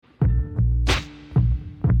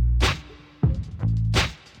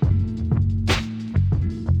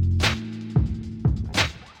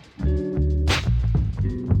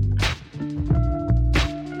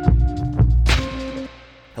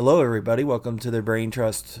Hello, everybody. Welcome to the Brain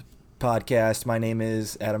Trust podcast. My name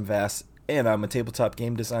is Adam Vass, and I'm a tabletop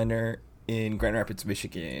game designer in Grand Rapids,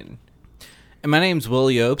 Michigan. And my name's Will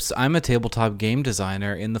Yopes. I'm a tabletop game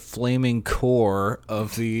designer in the flaming core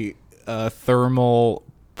of the thermal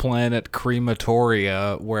planet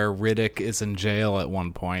Crematoria, where Riddick is in jail at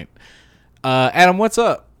one point. Adam, what's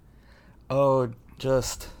up? Oh,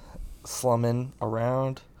 just slumming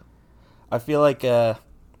around. I feel like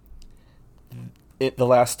the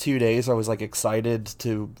last 2 days I was like excited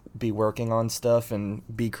to be working on stuff and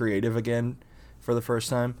be creative again for the first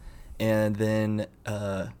time. And then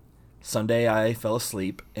Sunday I fell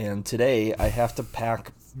asleep, and today I have to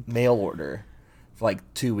pack mail order for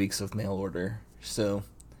like 2 weeks of mail order. So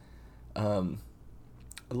I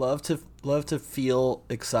love to feel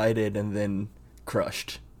excited and then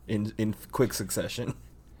crushed in quick succession.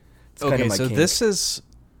 It's Okay, kind of my so kink. this is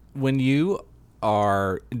when you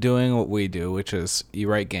are doing what we do, which is you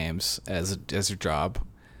write games as your job.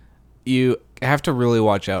 You have to really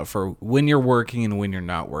watch out for when you're working and when you're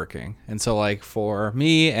not working. And so, like, for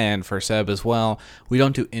me and for Seb as well, we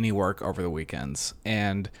don't do any work over the weekends.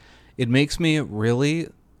 And it makes me really,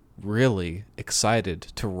 really excited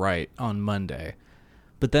to write on Monday.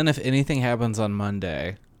 But then if anything happens on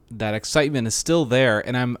Monday, that excitement is still there.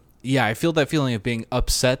 And I feel that feeling of being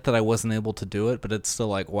upset that I wasn't able to do it. But it's still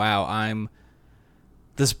like, wow,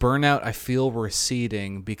 this burnout I feel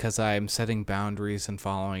receding because I'm setting boundaries and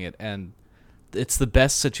following it. And it's the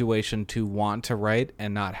best situation to want to write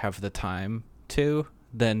and not have the time to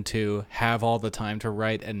than to have all the time to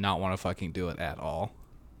write and not want to fucking do it at all.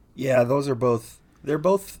 Yeah, they're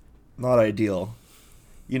both not ideal.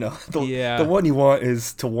 You know, Yeah. the one you want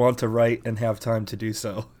is to want to write and have time to do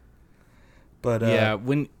so. But Yeah,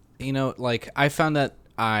 when, I found that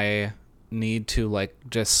I need to,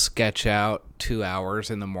 just sketch out 2 hours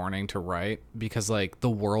in the morning to write because, the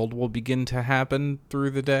world will begin to happen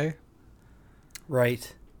through the day.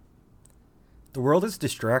 right. The world is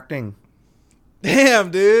distracting.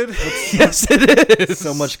 Damn, dude. Yes, it is.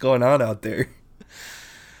 So much going on out there.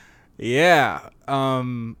 Yeah.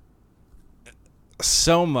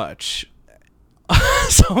 So much.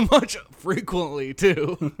 So much frequently,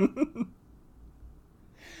 too.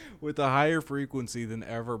 With a higher frequency than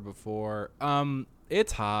ever before.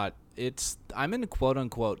 It's hot. I'm in quote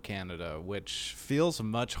unquote Canada, which feels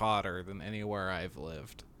much hotter than anywhere I've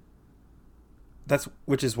lived.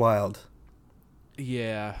 Which is wild.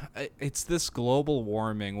 Yeah, it's this global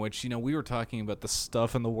warming, which, we were talking about the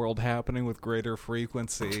stuff in the world happening with greater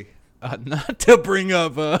frequency. Not to bring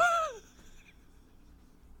up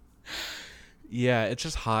yeah, it's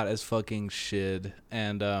just hot as fucking shit.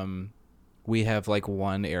 And we have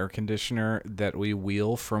one air conditioner that we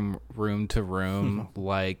wheel from room to room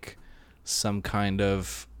like some kind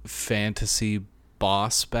of fantasy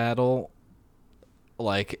boss battle.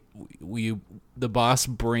 The boss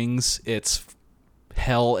brings its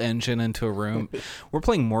hell engine into a room. We're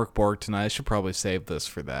playing Mork Borg tonight. I should probably save this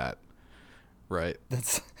for that. Right.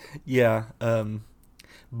 Yeah.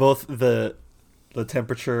 Both the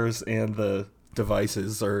temperatures and the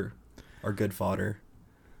devices are good fodder.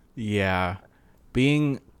 Yeah.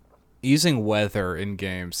 Using weather in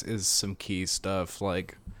games is some key stuff.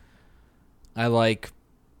 I like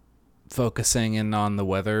focusing in on the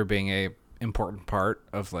weather being a important part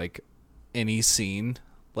of any scene,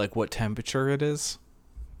 what temperature it is.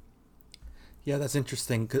 Yeah, that's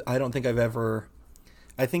interesting. 'Cause I don't think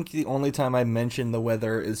I think the only time I mention the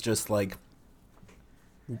weather is just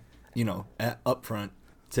up front.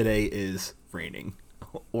 Today is raining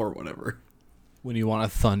or whatever. When you want a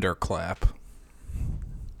thunderclap.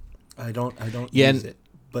 I don't use it,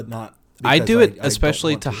 but not. I do it I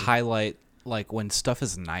especially don't want to highlight when stuff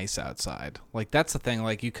is nice outside. That's the thing.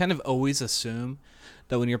 You kind of always assume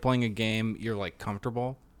that when you're playing a game, you're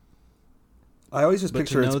comfortable. I always just But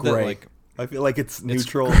picture to it's know that, gray. I feel like it's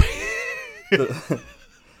neutral.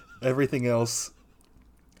 Everything else.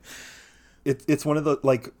 It's one of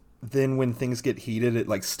the then when things get heated,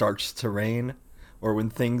 it starts to rain, or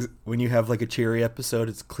when you have a cheery episode,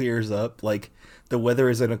 it clears up. The weather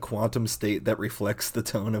is in a quantum state that reflects the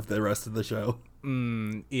tone of the rest of the show.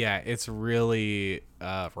 Yeah, it's really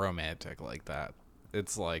romantic like that.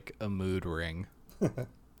 It's like a mood ring.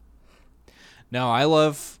 No, I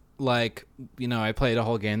love I played a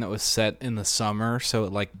whole game that was set in the summer, so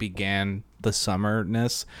it began the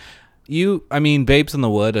summerness. Babes in the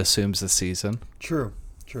Wood assumes the season. True.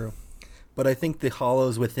 But I think the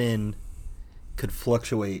hollows within could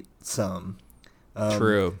fluctuate some.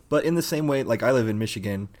 True. But in the same way, I live in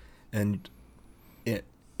Michigan, and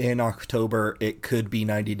in October it could be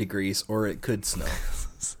 90 degrees or it could snow.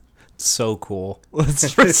 so cool.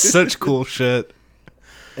 It's such cool shit.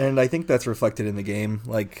 And I think that's reflected in the game.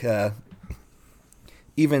 Like,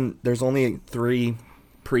 even there's only 3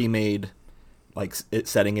 pre-made like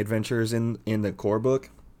setting adventures in the core book,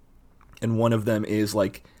 and one of them is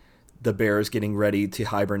like the bears getting ready to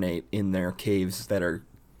hibernate in their caves that are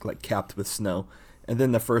like capped with snow, and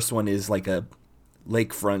then the first one is like a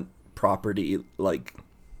lakefront property, like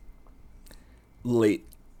late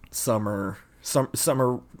summer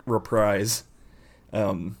reprise,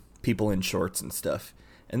 people in shorts and stuff,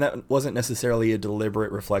 and that wasn't necessarily a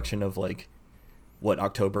deliberate reflection of like what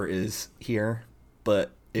October is here,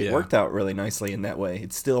 but it worked out really nicely in that way.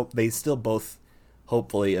 They still both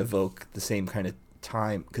hopefully evoke the same kind of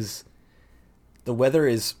time, because the weather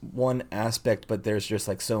is one aspect, but there's just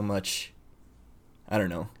like so much, I don't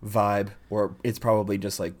know, vibe, or it's probably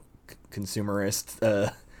just like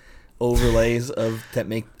consumerist overlays of that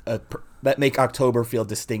make October feel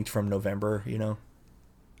distinct from November, you know?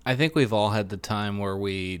 I think we've all had the time where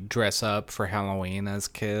we dress up for Halloween as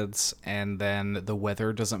kids, and then the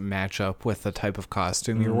weather doesn't match up with the type of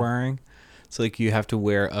costume you're wearing. So, like, you have to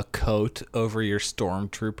wear a coat over your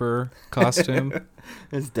stormtrooper costume.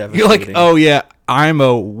 It's devastating. You're like, oh, yeah, I'm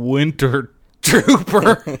a winter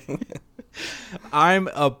trooper. I'm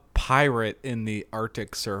a pirate in the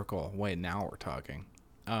Arctic Circle. Wait, now we're talking.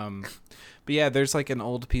 But, yeah, there's, like, an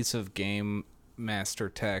old piece of game master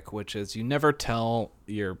tech, which is you never tell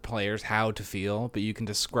your players how to feel, but you can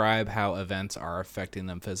describe how events are affecting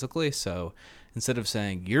them physically. So instead of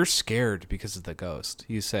saying you're scared because of the ghost,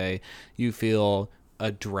 you say you feel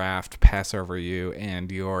a draft pass over you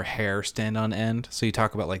and your hair stand on end. So you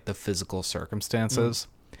talk about like the physical circumstances.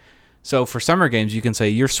 So for summer games, you can say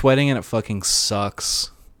you're sweating and it fucking sucks.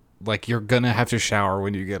 Like you're gonna have to shower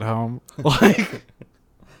when you get home. Like,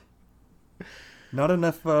 not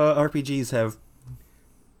enough RPGs have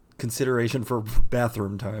consideration for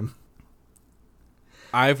bathroom time.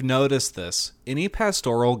 I've noticed this. Any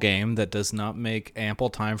pastoral game that does not make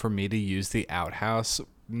ample time for me to use the outhouse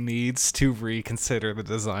needs to reconsider the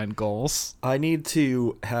design goals. I need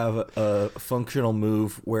to have a functional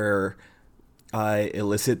move where I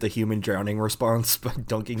elicit the human drowning response by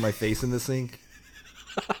dunking my face in the sink.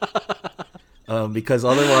 Because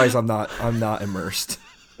otherwise I'm not immersed.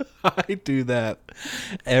 I do that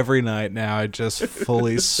every night now. I just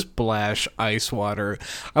fully splash ice water.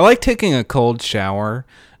 I like taking a cold shower.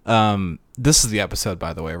 This is the episode,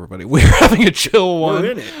 by the way, everybody. We're having a chill one.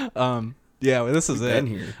 We're in it. Yeah, this is it. Been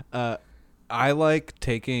here. I like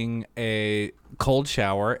taking a cold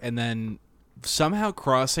shower and then somehow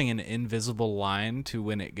crossing an invisible line to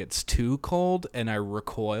when it gets too cold and I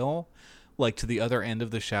recoil like to the other end of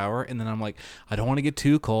the shower, and then I'm like, I don't want to get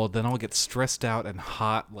too cold, then I'll get stressed out and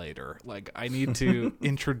hot later. Like I need to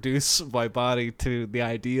introduce my body to the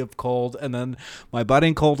idea of cold, and then my body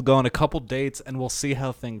and cold go on a couple dates and we'll see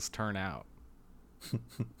how things turn out.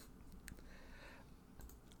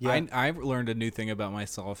 Yeah. I've learned a new thing about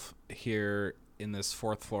myself here in this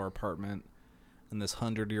 4th floor apartment in this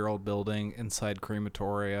 100-year-old building inside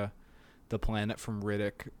Crematoria, the planet from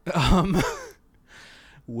Riddick.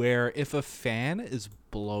 Where if a fan is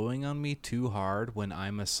blowing on me too hard when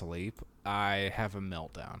I'm asleep, I have a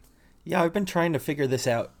meltdown. Yeah, I've been trying to figure this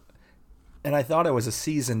out, and I thought I was a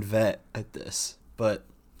seasoned vet at this, but...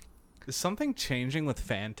 Is something changing with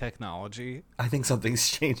fan technology? I think something's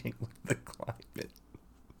changing with the climate.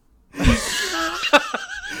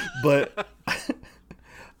 But...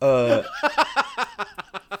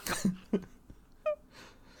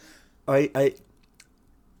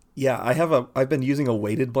 I've been using a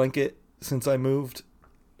weighted blanket since I moved,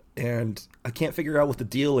 and I can't figure out what the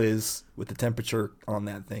deal is with the temperature on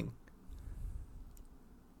that thing.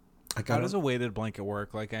 How does a weighted blanket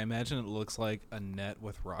work? Like, I imagine it looks like a net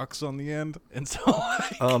with rocks on the end, and so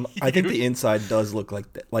I think the inside does look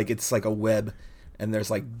like that. Like it's like a web, and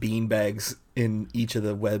there's like bean bags in each of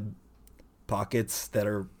the web pockets that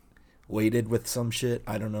are weighted with some shit.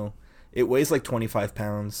 I don't know. It weighs like 25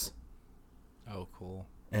 pounds. Oh, cool.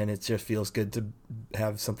 And it just feels good to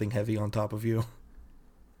have something heavy on top of you.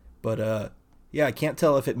 But, yeah, I can't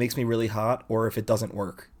tell if it makes me really hot or if it doesn't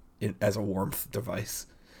work as a warmth device.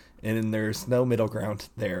 And there's no middle ground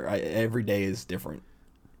there. Every day is different.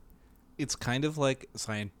 It's kind of like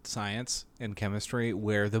science and chemistry,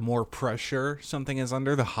 where the more pressure something is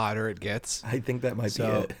under, the hotter it gets. I think that might be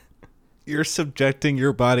it. You're subjecting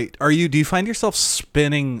your body. Do you find yourself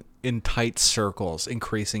spinning in tight circles,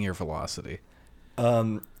 increasing your velocity?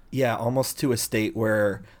 Yeah, almost to a state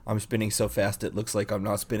where I'm spinning so fast it looks like I'm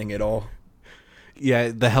not spinning at all.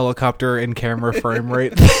 Yeah, the helicopter in camera frame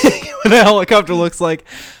rate. The helicopter looks like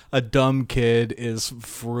a dumb kid is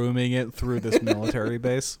vrooming it through this military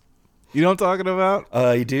base. You know what I'm talking about?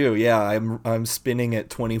 I do, yeah. I'm spinning at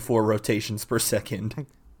 24 rotations per second.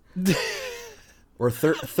 Or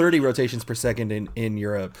 30 rotations per second in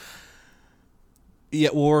Europe. Yeah,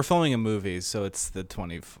 well, we're filming a movie, so it's the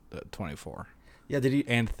 24. Yeah, did you?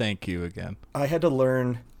 And thank you again. I had to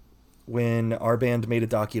learn when our band made a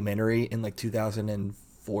documentary in like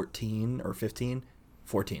 2014 or 14,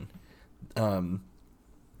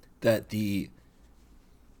 that you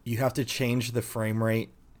have to change the frame rate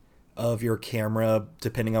of your camera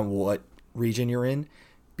depending on what region you're in,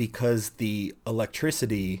 because the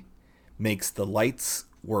electricity makes the lights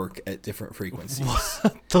work at different frequencies.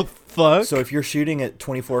 What the fuck? So if you're shooting at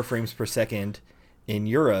 24 frames per second in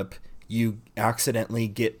Europe, you accidentally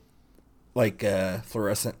get like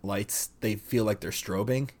fluorescent lights. They feel like they're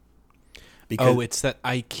strobing. It's that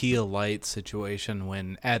IKEA light situation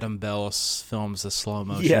when Adam Bell films a slow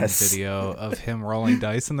motion video of him rolling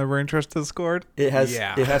dice in the Rangers Discord. It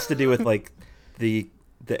has to do with like the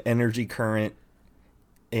energy current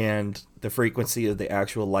and the frequency of the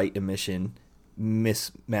actual light emission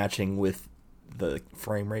mismatching with the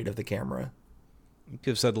frame rate of the camera. You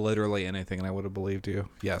could have said literally anything and I would have believed you.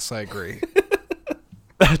 Yes, I agree.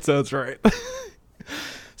 That sounds right.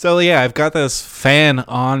 So yeah, I've got this fan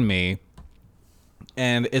on me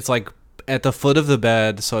and it's like at the foot of the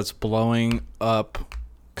bed, so it's blowing up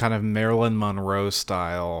kind of Marilyn Monroe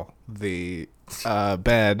style the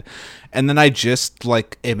bed, and then I just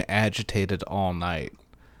like am agitated all night.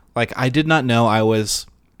 Like I did not know I was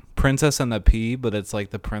Princess and the Pea, but it's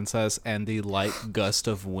like the princess and the light gust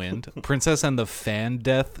of wind. Princess and the fan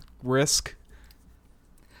death risk.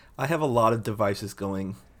 I have a lot of devices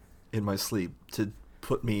going in my sleep to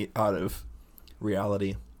put me out of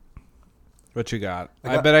reality. What you got?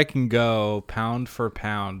 I bet I can go pound for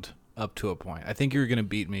pound up to a point. I think you're going to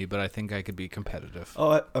beat me, but I think I could be competitive.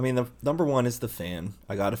 Oh, I mean, the number one is the fan.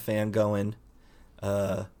 I got a fan going.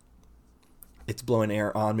 It's blowing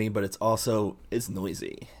air on me, but it's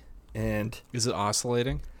noisy. And is it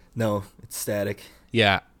oscillating? No, it's static.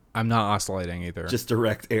 Yeah, I'm not oscillating either. Just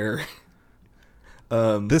direct air.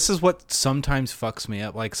 This is what sometimes fucks me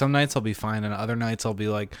up. Like some nights I'll be fine, and other nights I'll be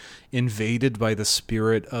like invaded by the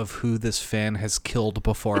spirit of who this fan has killed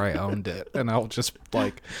before I owned it, and I'll just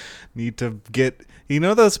like need to get. You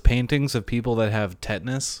know those paintings of people that have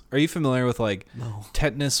tetanus? Are you familiar with like No.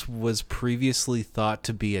 Tetanus was previously thought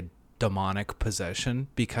to be a demonic possession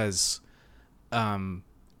because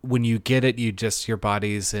when you get it, your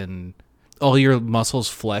body's in all your muscles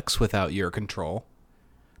flex without your control.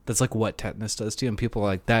 That's like what tetanus does to you. And people are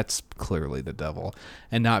like, that's clearly the devil.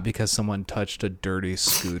 And not because someone touched a dirty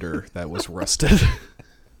scooter that was rusted.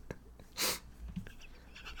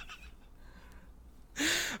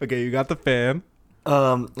 Okay, you got the fan.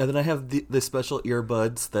 And then I have the special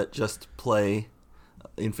earbuds that just play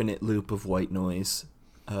infinite loop of white noise.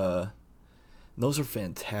 Those are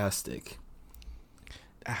fantastic.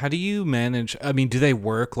 How do you manage? I mean, do they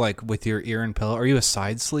work like with your ear and pillow? Are you a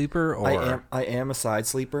side sleeper? Or I am a side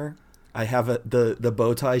sleeper. I have the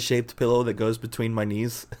bow tie shaped pillow that goes between my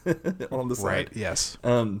knees on the side. Right. Yes.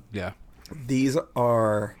 Yeah. These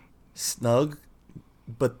are snug,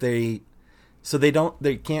 but they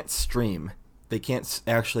can't stream. They can't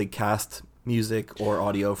actually cast music or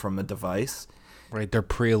audio from a device. Right. They're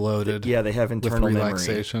preloaded. Yeah, they have internal with memory.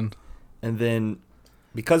 relaxation. And then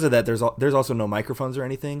because of that, there's also no microphones or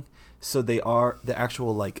anything. So the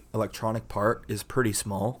actual like electronic part is pretty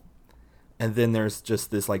small. And then there's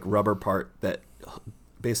just this like rubber part that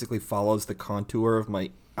basically follows the contour of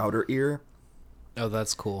my outer ear. Oh,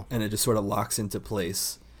 that's cool. And it just sort of locks into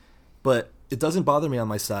place. But it doesn't bother me on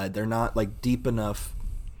my side. They're not like deep enough.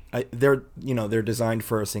 They're designed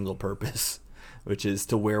for a single purpose, which is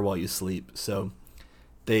to wear while you sleep. So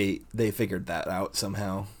they figured that out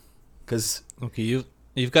somehow. Okay,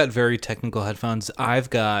 you've got very technical headphones. I've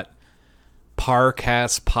got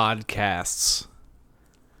Parcast podcasts.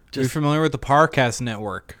 Are you familiar with the Parcast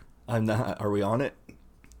network? I'm not. Are we on it?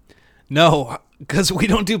 No, because we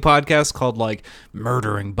don't do podcasts called like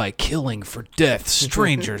Murdering by Killing for Death,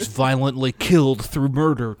 Strangers Violently Killed Through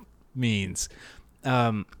Murder Means.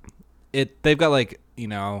 They've got like,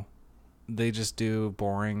 they just do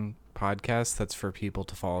boring podcasts that's for people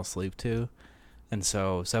to fall asleep to. And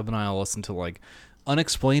so Seb and I will listen to like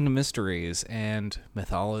unexplained mysteries and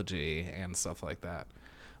mythology and stuff like that.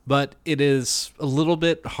 But it is a little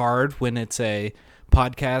bit hard when it's a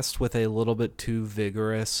podcast with a little bit too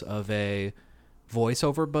vigorous of a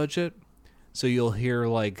voiceover budget. So you'll hear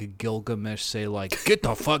like Gilgamesh say like, "Get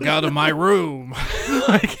the fuck out of my room,"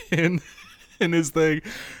 like in his thing,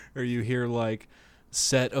 or you hear like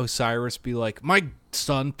Set Osiris be like, "My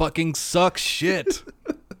son fucking sucks shit."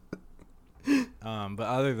 But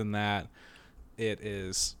other than that,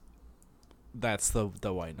 that's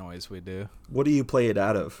the white noise we do. What do you play it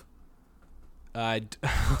out of?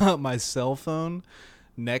 My cell phone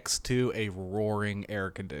next to a roaring air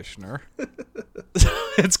conditioner.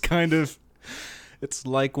 It's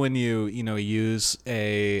like when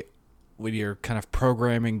when you're kind of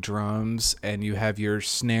programming drums and you have your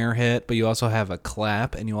snare hit, but you also have a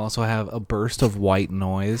clap and you also have a burst of white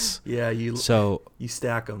noise. Yeah, you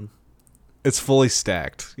stack them. It's fully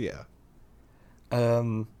stacked. Yeah.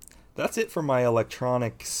 That's it for my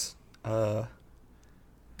electronics. I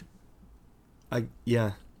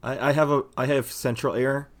have central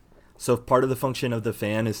air, so part of the function of the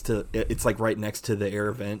fan is it's like right next to the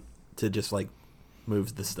air vent to just like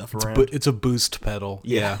move the stuff around. It's a boost pedal.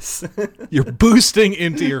 Yes. Yeah. You're boosting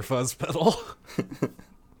into your fuzz pedal.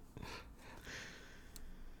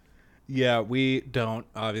 Yeah, we don't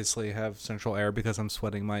obviously have central air because I'm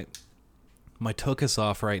sweating my tuchus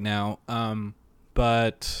off right now.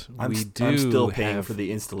 But I'm still paying for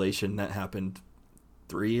the installation that happened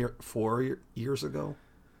 3 or 4 years ago.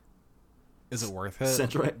 Is it worth it?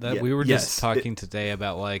 Central, we were just talking today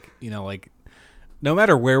about no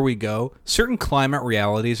matter where we go, certain climate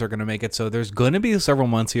realities are going to make it so there's going to be several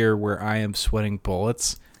months here where I am sweating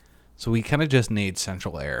bullets. So we kind of just need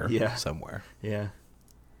central air somewhere. Yeah.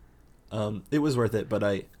 It was worth it, but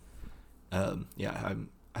I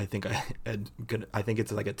think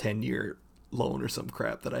it's like a 10-year loan or some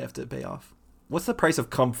crap that I have to pay off. What's the price of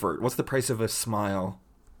comfort? What's the price of a smile?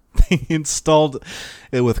 They installed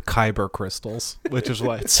it with Kyber crystals, which is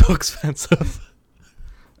why it's so expensive.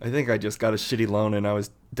 I think I just got a shitty loan and I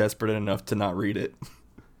was desperate enough to not read it.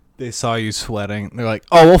 They saw you sweating. They're like,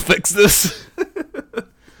 "Oh, we'll fix this."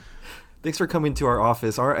 Thanks for coming to our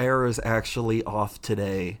office. Our air is actually off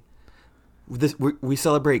today. We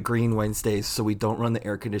celebrate Green Wednesdays, so we don't run the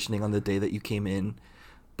air conditioning on the day that you came in.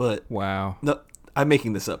 But wow. No, I'm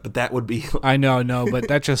making this up, but that would be... I know, but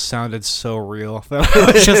that just sounded so real.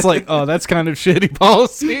 That was just like, oh, that's kind of shitty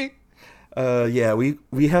policy. Yeah, we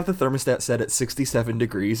have the thermostat set at 67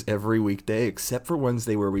 degrees every weekday, except for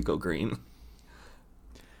Wednesday where we go green.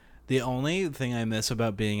 The only thing I miss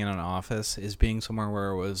about being in an office is being somewhere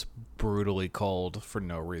where it was brutally cold for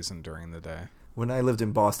no reason during the day. When I lived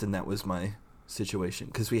in Boston, that was my situation,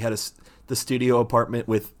 because we had the studio apartment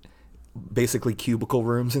with basically cubicle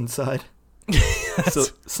rooms inside. So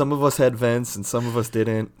some of us had vents and some of us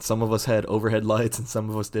didn't. Some of us had overhead lights and some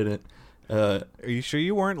of us didn't. Are you sure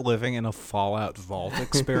you weren't living in a Fallout Vault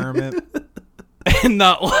experiment? And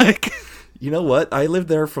not like... You know what? I lived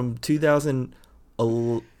there from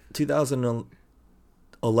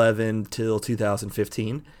 2011 till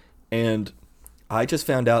 2015, and I just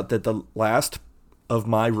found out that the last of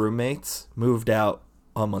my roommates moved out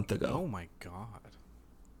a month ago. Oh my god.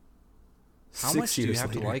 How much do you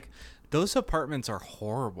have to like? Those apartments are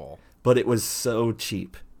horrible. But it was so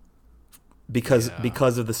cheap because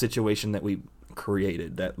of the situation that we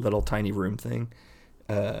created, that little tiny room thing.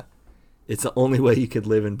 It's the only way you could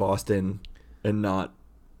live in Boston and not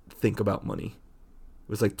think about money. It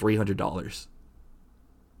was like $300.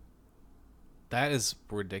 That is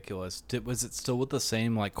ridiculous. Was it still with the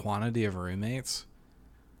same like quantity of roommates?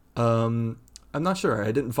 I'm not sure.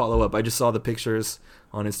 I didn't follow up. I just saw the pictures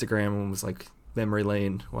on Instagram and was like, memory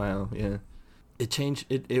lane. Wow, yeah. It changed.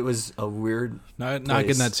 It was a weird Not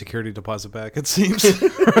getting that security deposit back, it seems.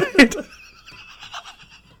 Right?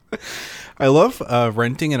 I love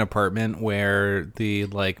renting an apartment where the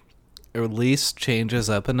lease changes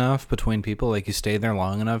up enough between people, like you stay there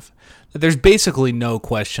long enough that there's basically no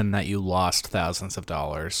question that you lost thousands of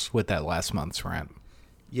dollars with that last month's rent.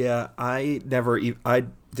 Yeah, I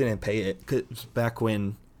didn't pay it, because back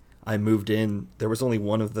when I moved in, there was only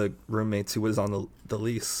one of the roommates who was on the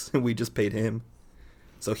lease, and we just paid him.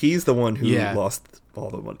 So he's the one who lost all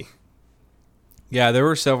the money. Yeah, there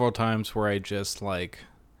were several times where I just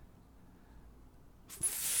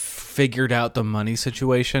figured out the money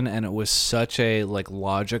situation, and it was such a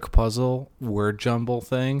logic puzzle, word jumble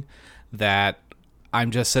thing, that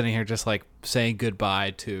I'm just sitting here just saying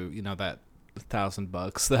goodbye to that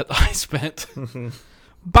 $1,000 that I spent.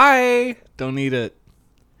 Bye. Don't need it.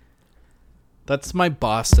 That's my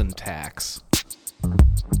Boston tax.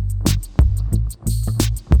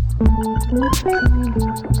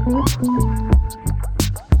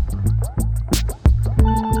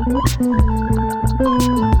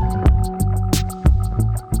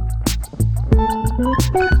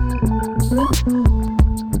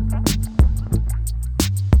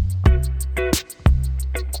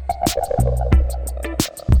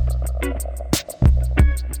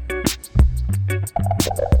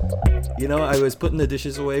 was putting the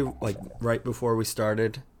dishes away like right before we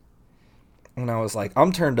started, and I was like,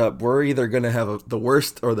 I'm turned up. We're either gonna have the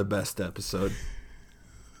worst or the best episode.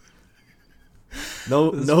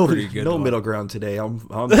 No middle ground today. I'm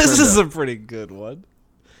This turned is up. a pretty good one.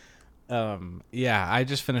 Yeah, I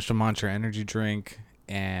just finished a Monster Energy drink,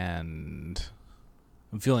 and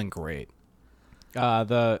I'm feeling great.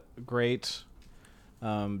 The great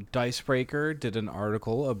Dicebreaker did an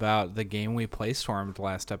article about the game we play stormed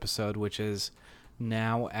last episode, which is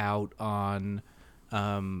now out on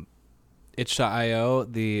itch.io,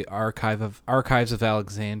 the Archives of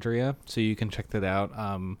Alexandria, so you can check that out.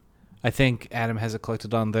 I think Adam has it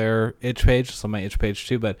collected on their itch page, so my itch page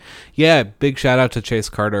too. But yeah, big shout out to Chase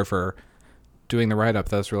Carter for doing the write up.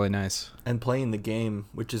 That was really nice. And playing the game,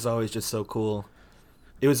 which is always just so cool.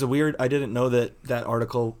 It was I didn't know that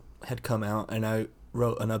article had come out, and I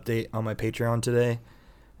wrote an update on my Patreon today,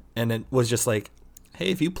 and it was just like, hey,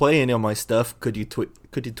 if you play any of my stuff, could you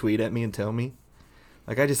tweet at me and tell me?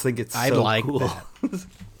 Like, I just think it's so cool.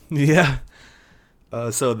 Yeah.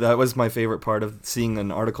 So that was my favorite part of seeing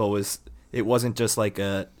an article. Was it wasn't just like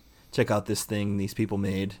check out this thing these people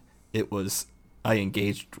made. It was I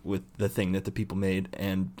engaged with the thing that the people made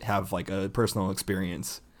and have like a personal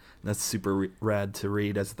experience. And that's super rad to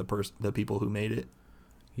read as the people who made it.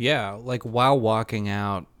 Yeah, like while walking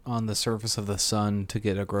out on the surface of the sun to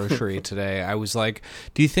get a grocery today, I was like,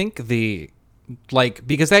 do you think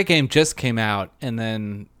because that game just came out and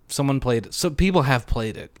then someone played it, so people have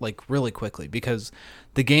played it like really quickly because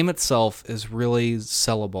the game itself is really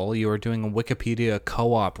sellable. You are doing a Wikipedia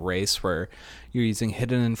co-op race where you're using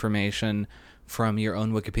hidden information from your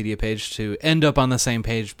own Wikipedia page to end up on the same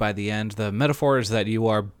page by the end. The metaphor is that you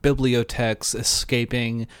are bibliotheques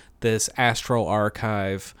escaping this astral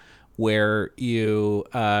archive where you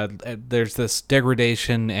there's this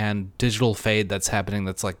degradation and digital fade that's happening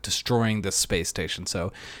that's like destroying this space station.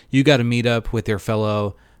 So you got to meet up with your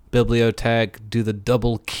fellow bibliothèque, do the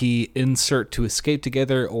double key insert to escape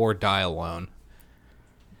together, or die alone.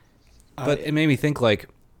 But it made me think, like,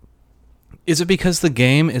 is it because the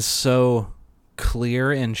game is so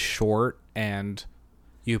clear and short and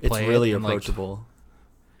you play it's really it and, approachable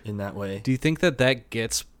in that way? Do you think that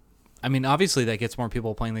gets... I mean, obviously that gets more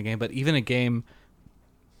people playing the game, but even a game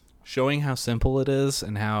showing how simple it is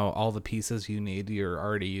and how all the pieces you need you're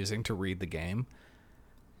already using to read the game.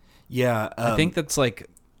 Yeah. I think that's like...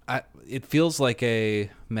 it feels like a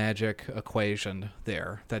magic equation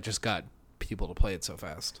there that just got people to play it so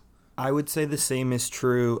fast. I would say the same is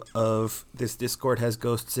true of this Discord has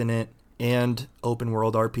ghosts in it and Open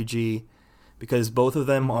World RPG, because both of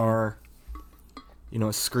them are,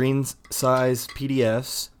 screen size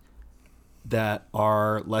PDFs that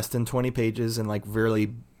are less than 20 pages and like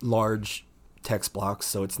really large text blocks,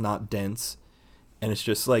 so it's not dense. And it's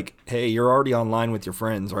just like, hey, you're already online with your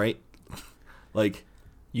friends, right? Like...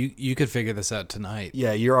 You could figure this out tonight.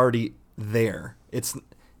 Yeah, you're already there. It's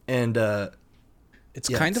kind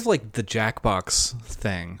of like the Jackbox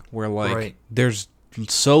thing where like right. There's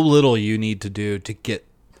so little you need to do to get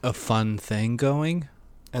a fun thing going.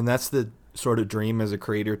 And that's the sort of dream as a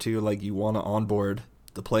creator too, like you want to onboard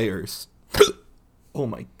the players. Oh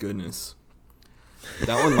my goodness.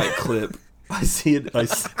 That one might clip. I see it. I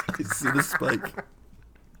see the spike.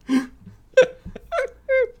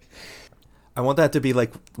 I want that to be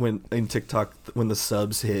like when in TikTok when the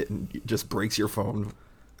subs hit and it just breaks your phone.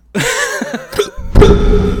 Do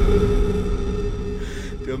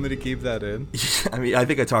you want me to keep that in? I mean, I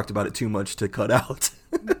think I talked about it too much to cut out.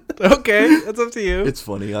 Okay, that's up to you. It's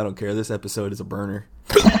funny. I don't care. This episode is a burner.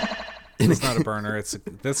 It's not a burner.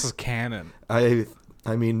 This is canon. I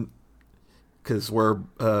mean, because we're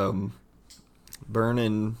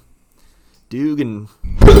burning Dugan.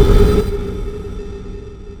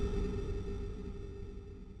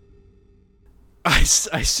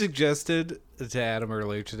 I suggested to Adam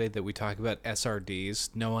earlier today that we talk about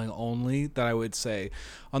SRDs, knowing only that I would say,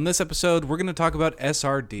 on this episode, we're going to talk about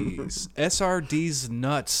SRDs. SRDs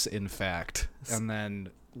nuts, in fact. And then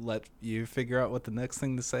let you figure out what the next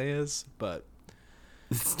thing to say is, but...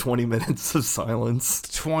 It's 20 minutes of silence.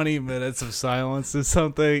 20 minutes of silence is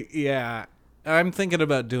something, yeah. I'm thinking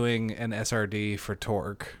about doing an SRD for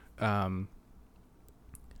Torque. I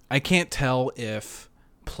can't tell if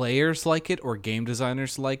players like it or game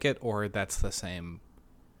designers like it, or that's the same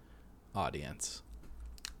audience.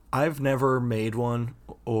 I've never made one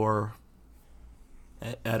or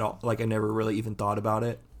at all. Like, I never really even thought about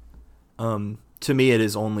it. To me, it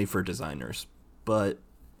is only for designers, but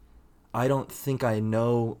I don't think I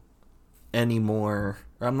know anymore,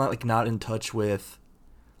 or I'm not in touch with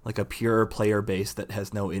like a pure player base that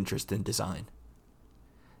has no interest in design.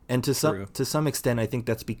 And to some extent, I think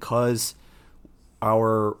that's because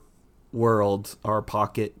our world, our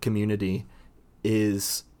Pocket community,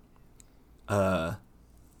 is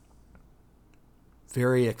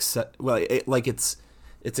very it's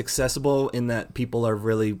accessible in that people are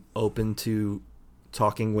really open to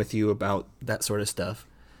talking with you about that sort of stuff,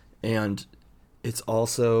 and it's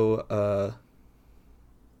also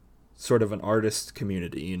sort of an artist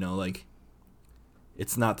community, you know, like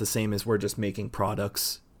it's not the same as we're just making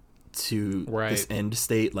products to this end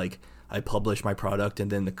state, like I publish my product and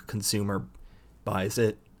then the consumer buys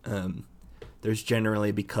it. There's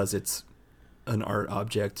generally, because it's an art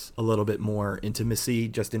object, a little bit more intimacy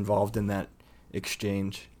just involved in that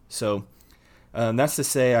exchange. So that's to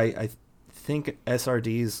say, I think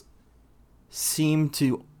SRDs seem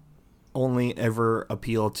to only ever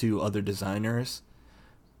appeal to other designers,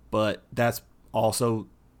 but that's also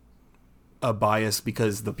a bias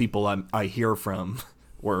because the people I hear from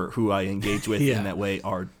or who I engage with in that way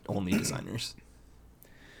are only designers.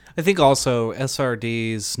 I think also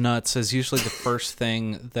SRD's nuts is usually the first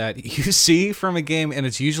thing that you see from a game, and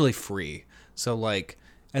it's usually free. So, like,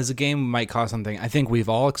 as a game might cost something, I think we've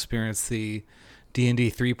all experienced the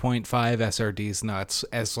D&D 3.5 SRD's nuts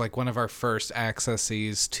as, like, one of our first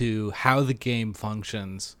accesses to how the game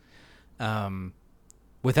functions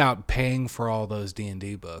without paying for all those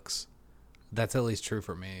D&D books. That's at least true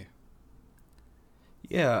for me.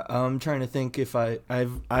 Yeah, I'm trying to think if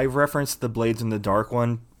I've referenced the Blades in the Dark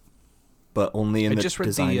one, but only in the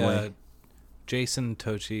design way. Jason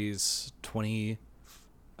Tochi's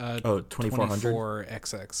 2400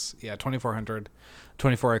 Yeah,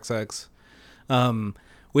 24XX,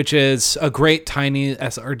 which is a great tiny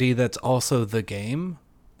SRD that's also the game.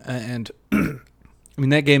 And I mean,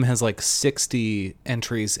 that game has like 60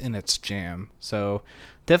 entries in its jam, so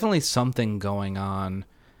definitely something going on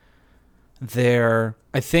there.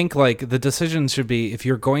 I think like the decision should be, if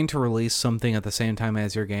you're going to release something at the same time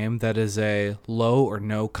as your game that is a low or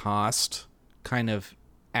no cost kind of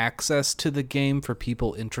access to the game for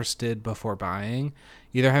people interested before buying,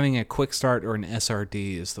 either having a quick start or an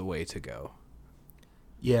SRD is the way to go.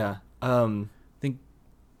 Yeah. I think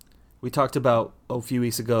we talked about a few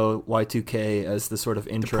weeks ago Y2K as the sort of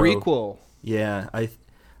intro. The prequel. Yeah.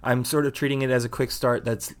 I'm sort of treating it as a quick start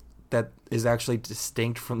that is actually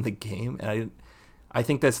distinct from the game. And I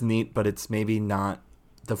think that's neat, but it's maybe not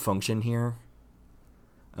the function here.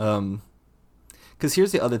 Because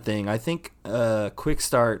here's the other thing. I think quick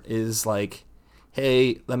start is like,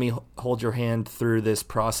 hey, let me hold your hand through this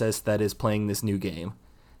process that is playing this new game.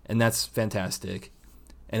 And that's fantastic.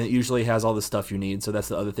 And it usually has all the stuff you need. So that's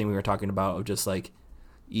the other thing we were talking about, of just like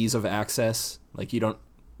ease of access. Like you don't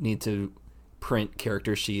need to print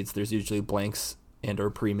character sheets. There's usually blanks and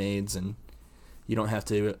or pre-mades, and you don't have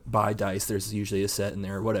to buy dice. There's usually a set in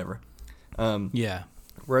there or whatever. Yeah.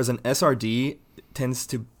 Whereas an SRD tends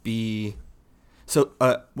to be... So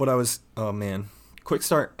Quick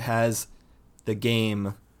Start has the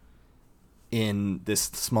game in this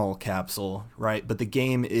small capsule, right? But the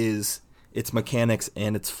game is its mechanics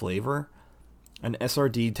and its flavor. An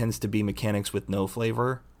SRD tends to be mechanics with no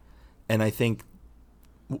flavor. And I think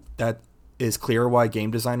that is clear why game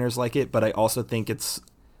designers like it, but I also think it's,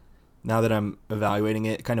 now that I'm evaluating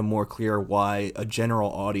it, kind of more clear why a general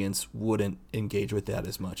audience wouldn't engage with that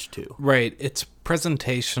as much too. Right. It's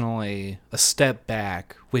presentationally a step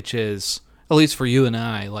back, which is, at least for you and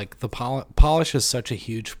I, like the polish is such a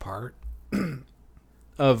huge part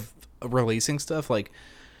of releasing stuff. Like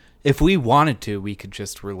if we wanted to, we could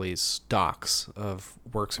just release docs of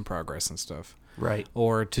works in progress and stuff. Right.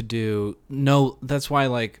 Or to do that's why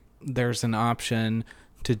like there's an option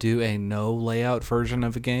to do a no layout version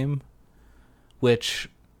of a game, which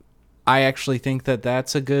I actually think that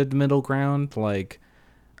that's a good middle ground. Like,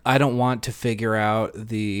 I don't want to figure out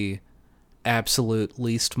the absolute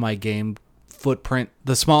least my game footprint,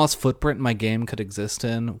 the smallest footprint my game could exist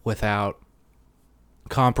in without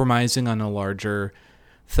compromising on a larger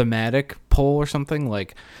thematic pull or something.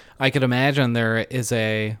 Like, I could imagine there is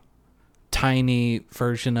a tiny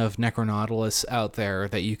version of Necronautilus out there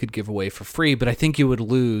that you could give away for free, but I think you would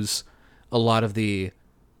lose a lot of the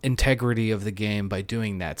integrity of the game by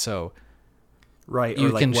doing that. So right, you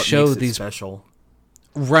or like can what show makes it these special.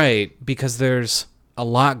 Right, because there's a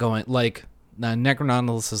lot going, like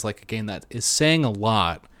Necronautilus is like a game that is saying a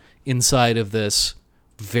lot inside of this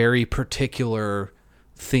very particular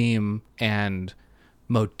theme and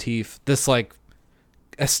motif, this like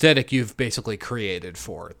aesthetic you've basically created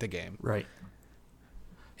for the game. Right.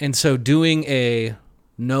 And so doing a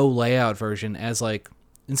no layout version as like,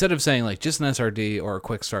 instead of saying like just an SRD or a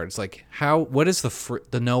quick start, it's like what is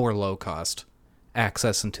the no or low cost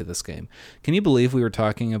access into this game. Can you believe we were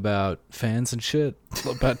talking about fans and shit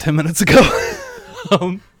about 10 minutes ago?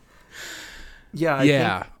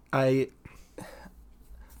 Yeah,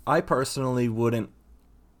 I personally wouldn't.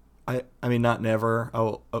 I mean, not never.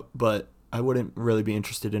 But I wouldn't really be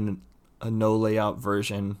interested in a no layout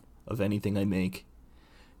version of anything I make,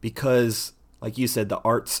 because, like you said, the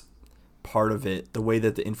art's part of it. The way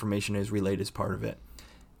that the information is relayed is part of it.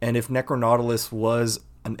 And if Necronautilus was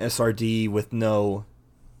an SRD with no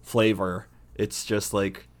flavor, it's just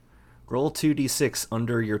like roll 2d6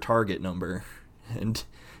 under your target number, and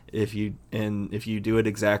if you do it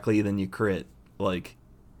exactly, then you crit. Like,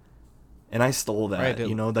 and I stole that,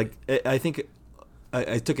 Right. Like I think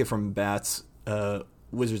I took it from Bats,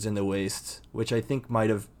 Wizards in the Waste, which I think might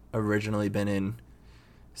have originally been in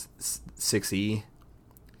 6e.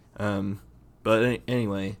 But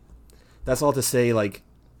anyway, that's all to say, like,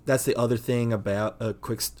 that's the other thing about an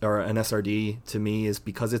SRD to me, is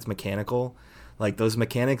because it's mechanical. Like, those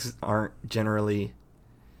mechanics aren't generally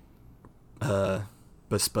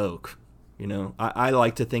bespoke. I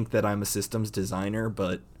like to think that I'm a systems designer,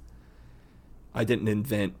 but I didn't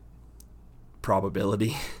invent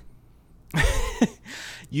probability.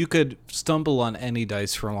 You could stumble on any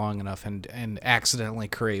dice for long enough and accidentally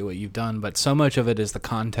create what you've done, but so much of it is the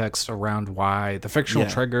context around why, the fictional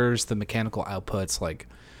triggers, the mechanical outputs. Like,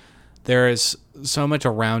 there is so much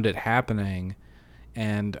around it happening,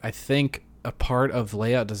 and I think a part of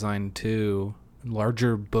layout design too,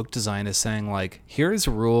 larger book design, is saying, like, here's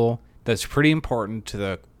a rule that's pretty important to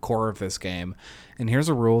the core of this game, and here's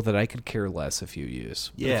a rule that I could care less if you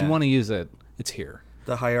use. But if you want to use it, it's here.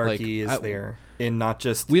 The hierarchy is there, and not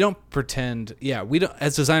just... We don't pretend... Yeah, we don't,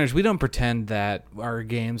 as designers, we don't pretend that our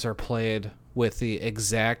games are played with the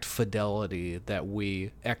exact fidelity that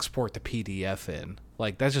we export the PDF in.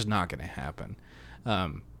 Like, that's just not going to happen.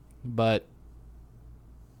 But,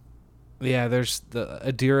 yeah, there's...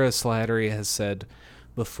 Adira Slattery has said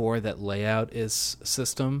before that layout is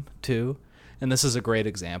system, too. And this is a great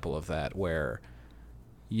example of that, where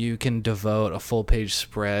you can devote a full-page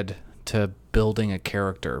spread to building a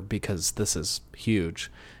character, because this is huge,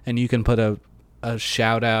 and you can put a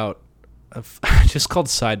shout out of just called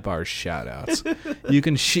sidebars shout outs. you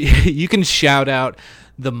can shout out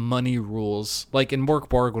the money rules, like in Mork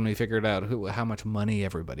Borg, when we figured out how much money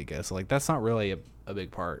everybody gets. Like, that's not really a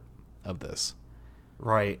big part of this,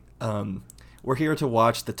 right? We're here to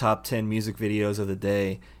watch the top 10 music videos of the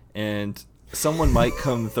day, and someone might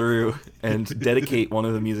come through and dedicate one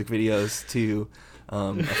of the music videos to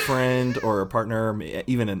a friend or a partner,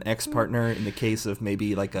 even an ex-partner, in the case of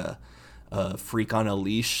maybe like a Freak on a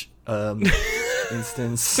Leash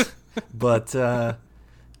instance. But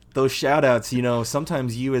those shout-outs,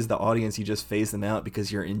 sometimes you as the audience, you just phase them out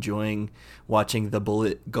because you're enjoying watching the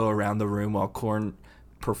bullet go around the room while Korn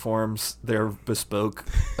performs their bespoke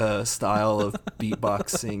style of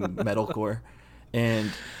beatboxing metalcore. And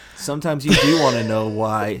sometimes you do want to know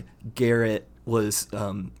why Garrett was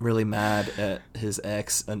really mad at his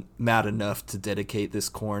ex, and mad enough to dedicate this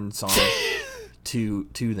Korn song to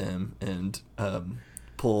them, and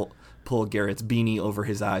pull Garrett's beanie over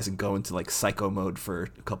his eyes and go into like psycho mode for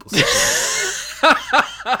a couple seconds.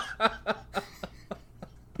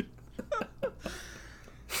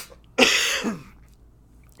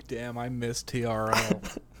 Damn, I miss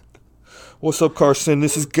TRL. What's up, Carson?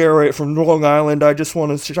 This is Garrett from Long Island. I just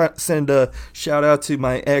want to send a shout out to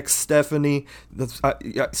my ex, Stephanie.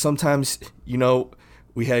 Sometimes,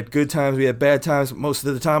 we had good times, we had bad times, but most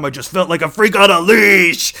of the time I just felt like a freak on a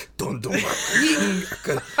leash. And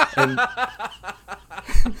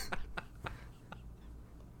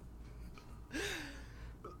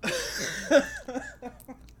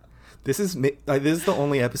this is the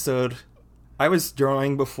only episode. I was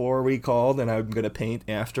drawing before we called, and I'm going to paint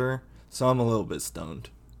after. So I'm a little bit stoned.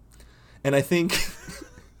 And I think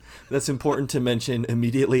that's important to mention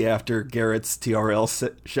immediately after Garrett's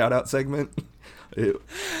TRL shout-out segment.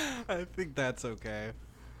 I think that's okay.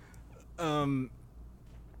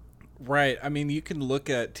 Right. I mean, you can look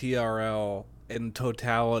at TRL in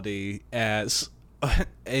totality as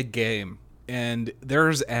a game. And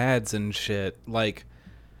there's ads and shit. Like,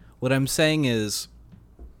 what I'm saying is,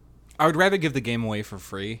 I would rather give the game away for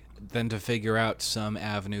free than to figure out some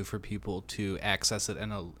avenue for people to access it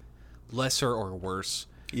in a lesser or worse.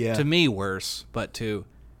 Yeah. To me, worse, but to...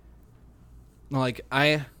 Like,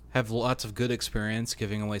 I have lots of good experience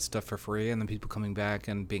giving away stuff for free, and then people coming back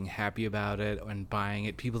and being happy about it and buying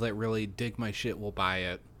it. People that really dig my shit will buy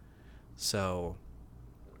it. So,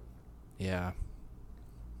 yeah.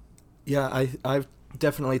 Yeah, I've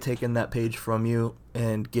definitely taken that page from you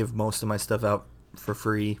and give most of my stuff out for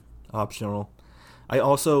free, optional. I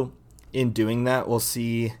also, in doing that, will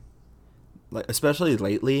see, like, especially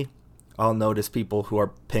lately, I'll notice people who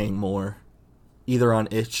are paying more, either on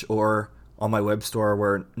Itch or on my web store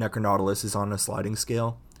where Necronautilus is on a sliding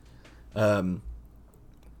scale.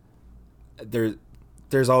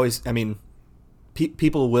 There's always, I mean,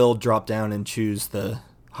 people will drop down and choose the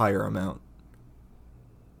higher amount.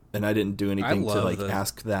 And I didn't do anything to like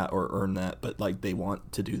ask that or earn that, but like they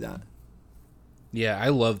want to do that. Yeah, I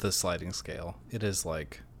love the sliding scale. It is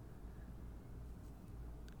like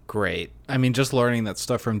great. I mean, just learning that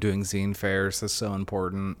stuff from doing zine fairs is so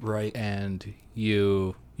important. Right. And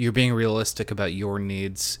you're being realistic about your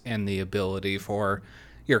needs and the ability for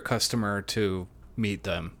your customer to meet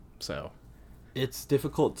them. So it's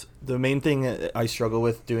difficult. The main thing I struggle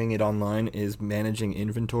with doing it online is managing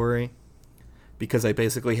inventory, because I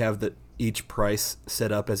basically have each price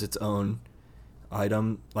set up as its own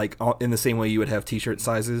item, like in the same way you would have t-shirt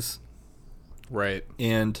sizes. Right.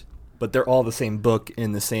 But they're all the same book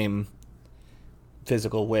in the same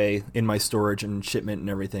physical way in my storage and shipment and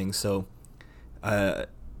everything. So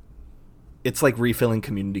it's like refilling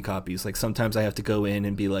community copies. Like sometimes I have to go in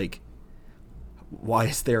and be like, why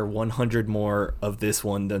is there 100 more of this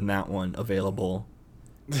one than that one available?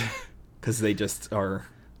 Because they just are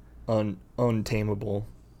untamable.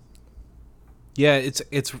 Yeah,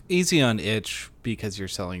 it's easy on Itch because you're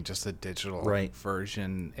selling just a digital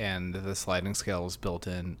version, and the sliding scale is built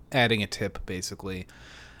in, adding a tip basically.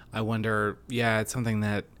 I wonder, it's something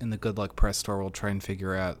that in the Good Luck Press store we'll try and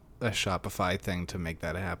figure out a Shopify thing to make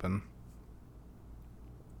that happen.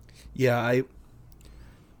 Yeah,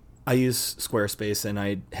 I use Squarespace and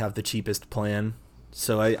I have the cheapest plan,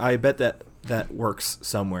 so I bet that works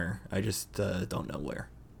somewhere. I just don't know where.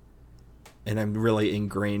 And I'm really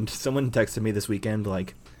ingrained. Someone texted me this weekend,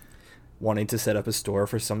 like, wanting to set up a store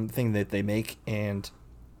for something that they make, and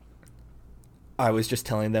I was just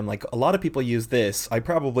telling them, like, a lot of people use this. I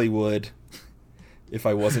probably would if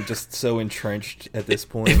I wasn't just so entrenched at this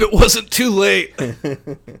point. If it wasn't too late.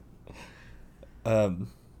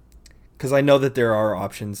 Because I know that there are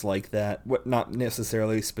options like that. Not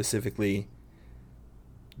necessarily specifically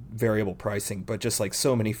variable pricing, but just, like,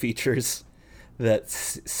 so many features that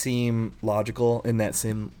seem logical in that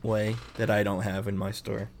same way that I don't have in my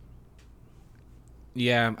store.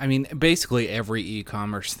 Yeah, I mean, basically every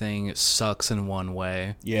e-commerce thing sucks in one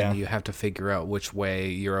way. Yeah. And you have to figure out which way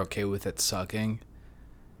you're okay with it sucking.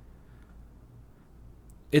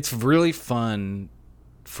 It's really fun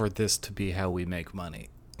for this to be how we make money.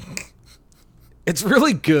 It's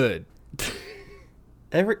really good.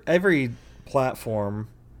 Every platform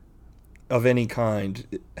of any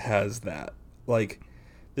kind has that. Like,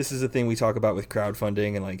 this is a thing we talk about with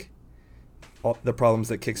crowdfunding and, like, all the problems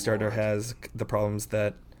that Kickstarter has, the problems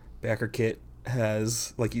that BackerKit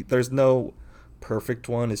has. Like, there's no perfect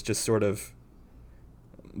one. It's just sort of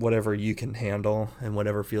whatever you can handle and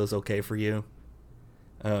whatever feels okay for you.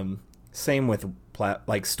 Same with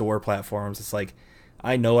store platforms. It's like,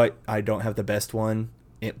 I know I don't have the best one,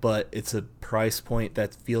 but it's a price point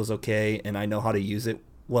that feels okay, and I know how to use it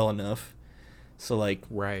well enough. So, like,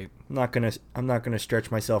 right. I'm not gonna stretch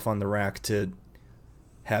myself on the rack to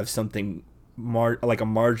have something like a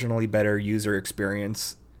marginally better user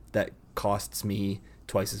experience that costs me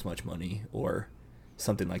twice as much money or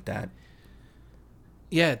something like that.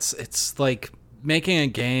 Yeah, it's like making a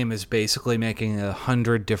game is basically making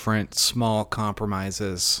 100 different small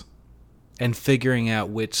compromises and figuring out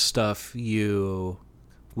which stuff you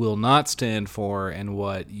will not stand for and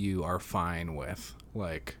what you are fine with.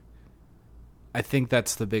 Like, I think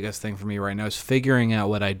that's the biggest thing for me right now is figuring out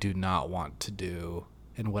what I do not want to do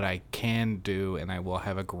and what I can do and I will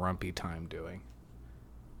have a grumpy time doing.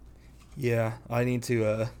 Yeah, I need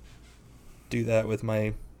to do that with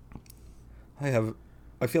my...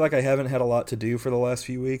 I feel like I haven't had a lot to do for the last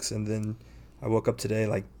few weeks, and then I woke up today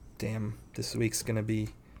like, damn, this week's going to be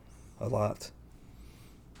a lot.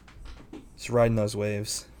 Just riding those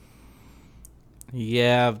waves.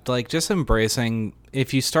 Yeah, like just embracing...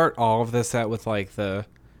 If you start all of this out with like the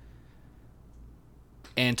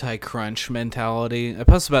anti-crunch mentality, I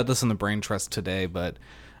posted about this in the Brain Trust today, but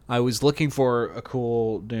I was looking for a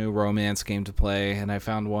cool new romance game to play, and I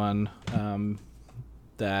found one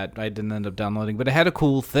that I didn't end up downloading, but it had a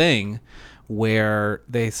cool thing where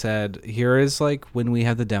they said, here is like when we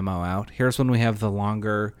have the demo out, here's when we have the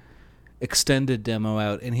longer extended demo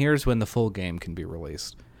out, and here's when the full game can be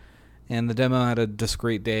released. And the demo had a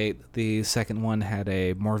discrete date. The second one had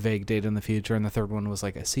a more vague date in the future. And the third one was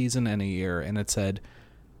like a season and a year. And it said,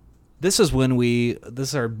 this is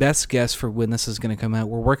our best guess for when this is going to come out.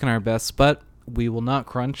 We're working our best, but we will not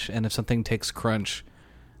crunch. And if something takes crunch,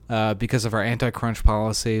 because of our anti-crunch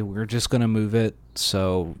policy. We're just going to move it.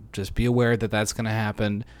 So just be aware that that's going to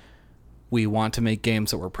happen. We want to make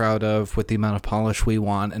games that we're proud of with the amount of polish we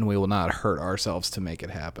want, and we will not hurt ourselves to make it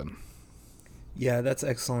happen. Yeah, that's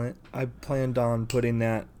excellent. I planned on putting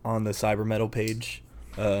that on the Cyber Metal page.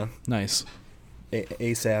 Nice.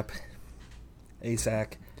 ASAP.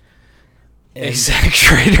 ASAC. ASAC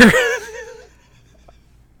Trader.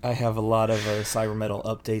 I have a lot of Cyber Metal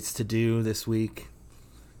updates to do this week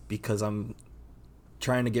because I'm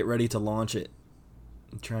trying to get ready to launch it.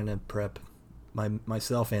 I'm trying to prep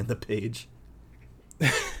myself and the page.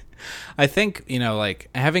 I think, like,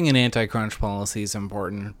 having an anti-crunch policy is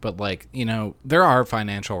important, but, like, there are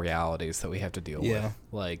financial realities that we have to deal with.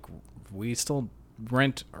 Like, we still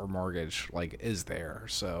rent or mortgage, like, is there.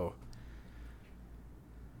 So,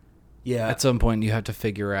 yeah, at some point you have to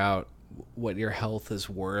figure out what your health is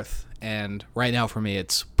worth. And right now for me,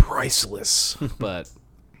 it's priceless. But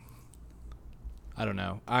I don't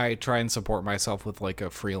know. I try and support myself with, like, a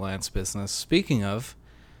freelance business. Speaking of,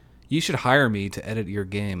 you should hire me to edit your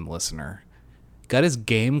game, listener. Got his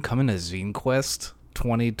game coming to Zine Quest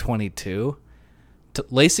 2022?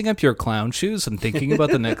 Lacing up your clown shoes and thinking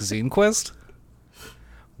about the next Zine Quest?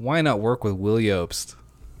 Why not work with Will Yobst?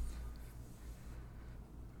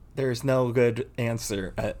 There's no good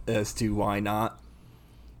answer as to why not.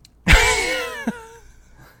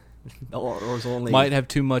 There's only... Might have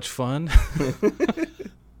too much fun.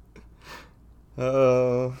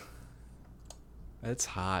 It's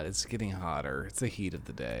hot. It's getting hotter. It's the heat of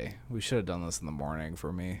the day. We should have done this in the morning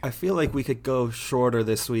for me. I feel like we could go shorter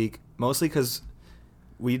this week, mostly because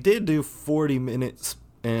we did do 40 minutes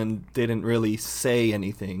and didn't really say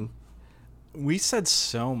anything. We said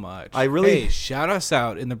so much. Hey, shout us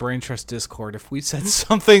out in the Brain Trust Discord if we said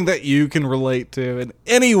something that you can relate to in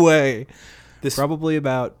any way. This probably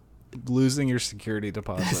about losing your security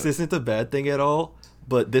deposit. This isn't a bad thing at all,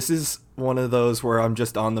 but this is one of those where I'm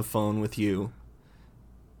just on the phone with you.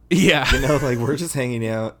 Yeah. Like, we're just hanging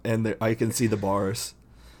out, and I can see the bars.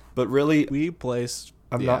 But really,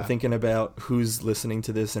 I'm not thinking about who's listening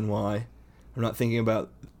to this and why. I'm not thinking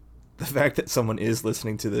about the fact that someone is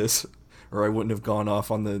listening to this, or I wouldn't have gone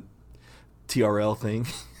off on the TRL thing.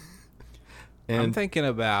 And I'm thinking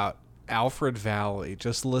about Alfred Valley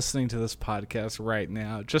just listening to this podcast right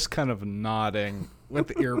now, just kind of nodding with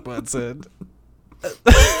the earbuds in.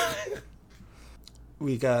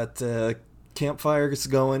 We got campfires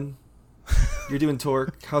going. You're doing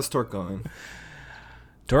Torque. How's Torque going?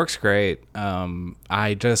 Torque's great.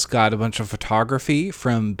 I just got a bunch of photography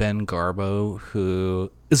from Ben Garbo,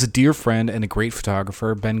 who is a dear friend and a great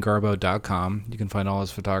photographer. BenGarbo.com. You can find all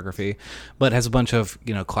his photography, but has a bunch of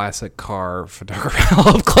classic car photography. I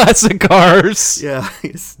love classic cars. Yeah,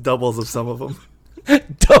 it's doubles of some of them.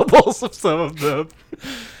 Doubles of some of them.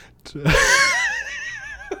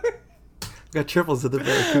 Got triples of the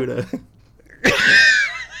Barracuda.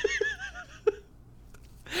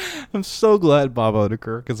 I'm so glad Bob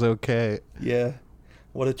Odenkirk is okay. Yeah,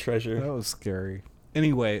 what a treasure. That was scary.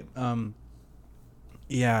 Anyway,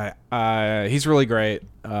 he's really great.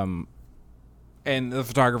 And the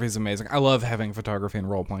photography is amazing. I love having photography in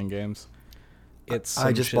role-playing games.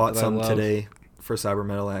 I just bought some today for Cyber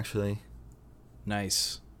Metal, actually.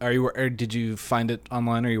 Nice. Or did you find it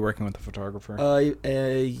online, or are you working with a photographer?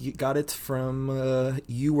 You got it from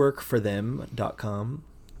youworkforthem.com.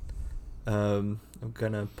 I'm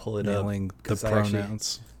gonna pull it Nailing up. The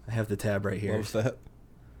pronouns. I have the tab right here. Love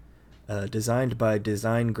that. Designed by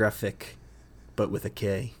Design Graphic, but with a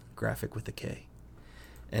K. Graphic with a K.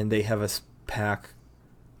 And they have a pack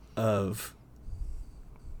of...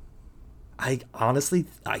 I'm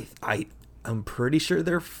pretty sure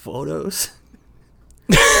they're photos.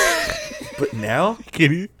 But now?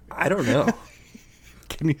 I don't know.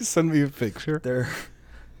 Can you send me a picture? They're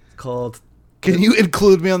called... Can you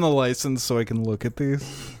include me on the license so I can look at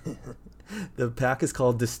these? The pack is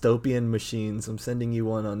called Dystopian Machines. I'm sending you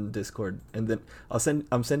one on Discord, and then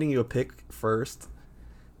I'm sending you a pic first,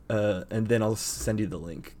 and then I'll send you the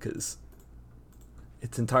link because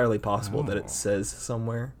it's entirely possible that it says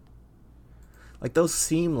somewhere. Like, those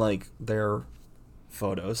seem like they're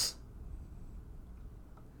photos,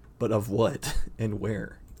 but of what and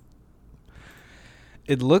where?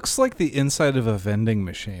 It looks like the inside of a vending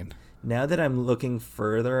machine. Now that I'm looking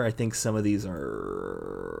further, I think some of these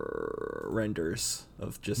are renders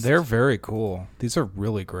of just... They're very cool. These are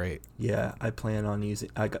really great. Yeah, I plan on using...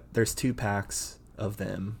 There's 2 packs of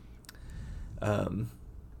them. I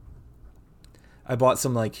bought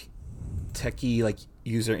some, like, techie, like,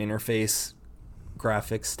 user interface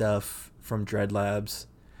graphic stuff from Dread Labs.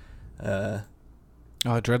 Dread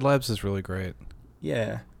Labs is really great.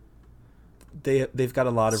 Yeah. they've got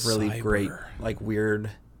a lot of really great, Cyber. like,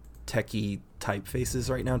 weird techie typefaces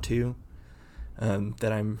right now too,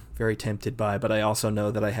 that I'm very tempted by. But I also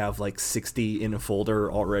know that I have like 60 in a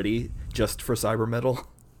folder already just for cyber metal.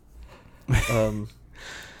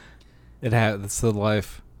 It's the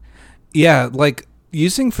life. Yeah, like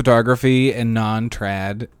using photography and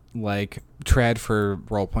non-trad, like trad for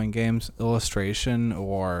role-playing games, illustration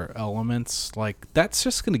or elements, like that's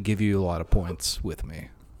just going to give you a lot of points with me.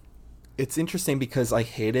 It's interesting because I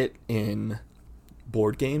hate it in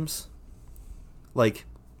board games. Like,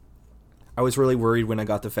 I was really worried when I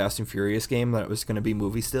got the Fast and Furious game that it was going to be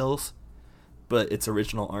movie stills, but it's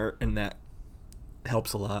original art, and that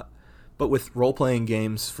helps a lot. But with role-playing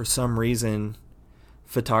games, for some reason,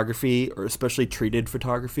 photography, or especially treated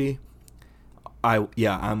photography, I'm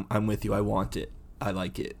with you. I want it. I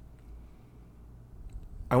like it.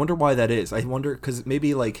 I wonder why that is. I wonder because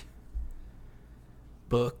maybe like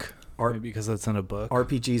Book. Maybe because that's in a book.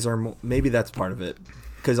 RPGs are maybe that's part of it.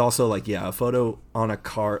 Because also, like, yeah, a photo on a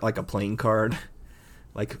card, like a playing card,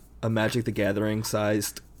 like a Magic the Gathering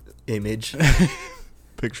sized image.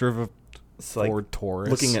 Picture of a It's Ford like Taurus.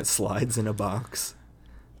 looking at slides in a box.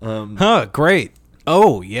 Great.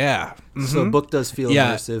 Oh, yeah. Mm-hmm. So a book does feel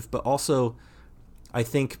immersive, but also I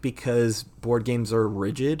think because board games are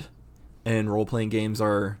rigid and role-playing games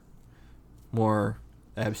are more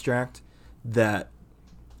abstract, that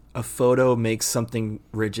a photo makes something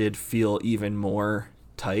rigid feel even more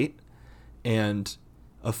tight, and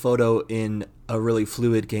a photo in a really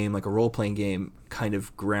fluid game like a role-playing game kind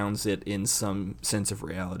of grounds it in some sense of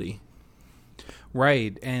reality.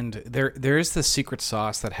 Right, and there is this secret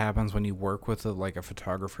sauce that happens when you work with a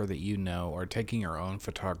photographer that you know, or taking your own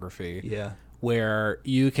photography. Yeah. Where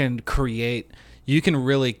you can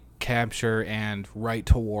really capture and write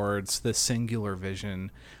towards the singular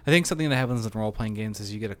vision. I think something that happens in role-playing games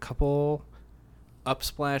is you get a couple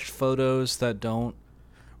upsplash photos that don't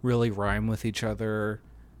really rhyme with each other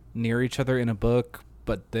near each other in a book,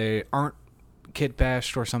 but they aren't kit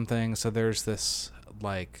bashed or something, so there's this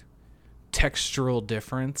like textural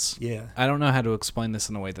difference. Yeah. I don't know how to explain this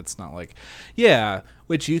in a way that's not like, yeah,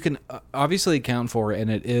 which you can obviously account for, and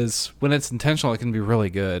it is, when it's intentional, it can be really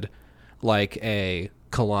good. Like a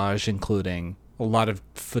collage including a lot of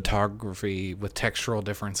photography with textural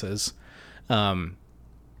differences.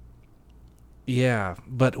 Yeah,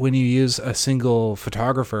 but when you use a single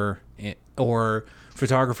photographer or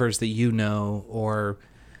photographers that you know, or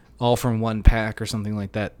all from one pack or something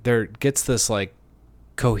like that, there gets this like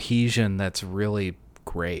cohesion that's really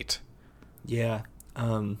great. Yeah.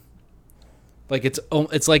 Like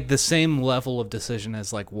it's like the same level of decision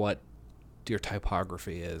as like what your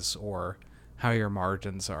typography is or how your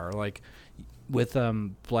margins are. Like with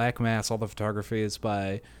Black Mass, all the photography is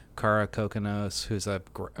by Kara Kokonos, who's a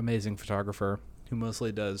amazing photographer who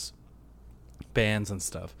mostly does bands and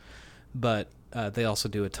stuff, but they also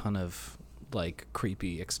do a ton of like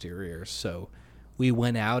creepy exteriors. So we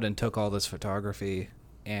went out and took all this photography,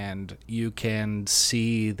 and you can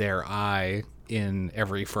see their eye in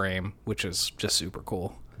every frame, which is just super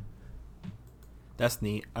cool. That's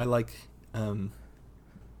neat. I like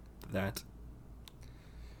that.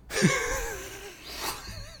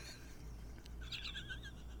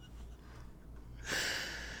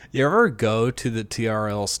 You ever go to the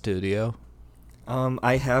TRL studio?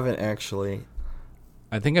 I haven't actually.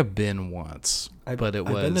 I think I've been once, but I've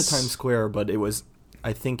been to Times Square, but it was,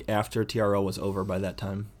 I think, after TRL was over by that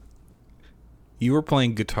time. You were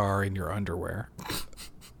playing guitar in your underwear.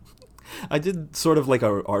 I did sort of like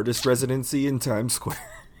an artist residency in Times Square.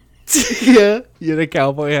 Yeah, you had a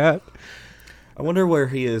cowboy hat. I wonder where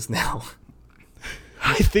he is now.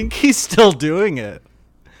 I think he's still doing it.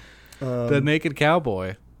 The Naked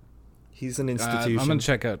Cowboy. He's an institution. I'm going to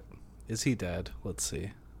check out. Is he dead? Let's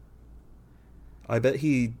see. I bet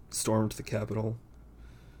he stormed the Capitol.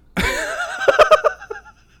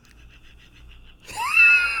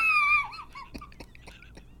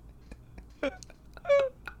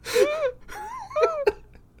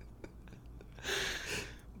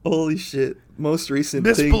 Holy shit. Most recent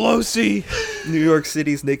Miss thing. Pelosi. New York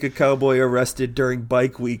City's naked cowboy arrested during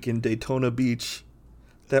bike week in Daytona Beach.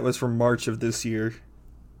 That was from March of this year.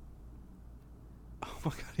 Oh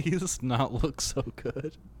my god, he does not look so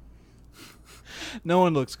good. No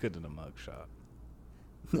one looks good in a mugshot.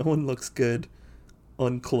 No one looks good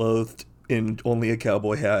unclothed in only a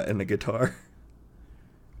cowboy hat and a guitar.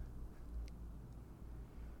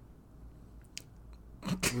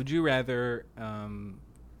 Would you rather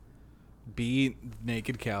be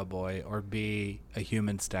naked cowboy, or be a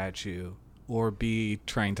human statue, or be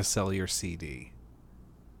trying to sell your CD?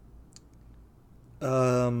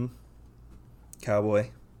 Cowboy.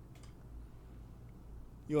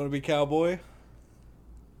 You want to be cowboy?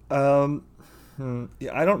 Yeah,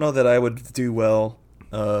 I don't know that I would do well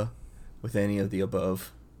with any of the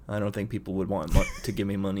above. I don't think people would want to give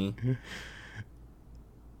me money.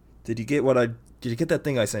 Did you get that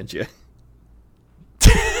thing I sent you?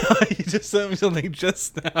 You just sent me something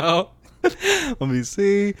just now. Let me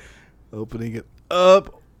see. Opening it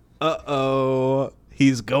up. Uh-oh.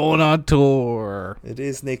 He's going on tour. It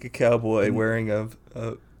is Naked Cowboy wearing a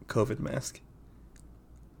COVID mask.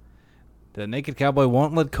 The Naked Cowboy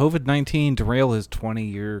won't let COVID-19 derail his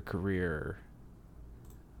 20-year career.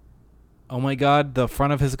 Oh my god, the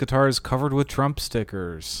front of his guitar is covered with Trump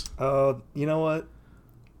stickers. Oh, you know what?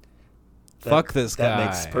 Fuck this guy. That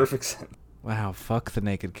makes perfect sense. Wow, fuck the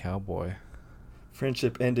Naked Cowboy.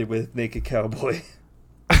 Friendship ended with Naked Cowboy.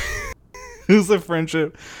 Who's the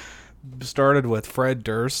friendship started with Fred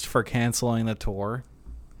Durst for canceling the tour?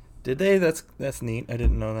 Did they? That's neat. I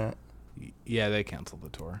didn't know that. Yeah, they canceled the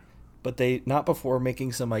tour. But they not before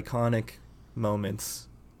making some iconic moments,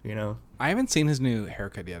 you know. I haven't seen his new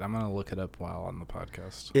haircut yet. I'm gonna look it up while on the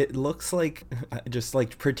podcast. It looks like just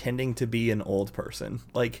like pretending to be an old person,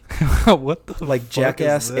 like what the like fuck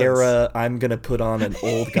Jackass is this? era. I'm gonna put on an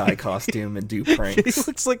old guy costume and do pranks. He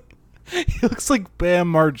looks like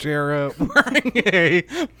Bam Margera wearing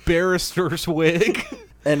a barrister's wig.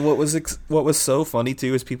 And what was so funny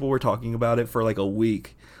too is people were talking about it for like a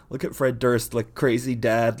week. Look at Fred Durst, like crazy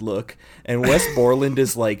dad look, and Wes Borland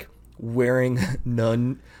is like wearing a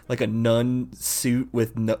nun suit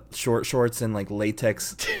with short shorts and like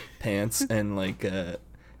latex pants, and like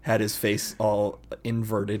had his face all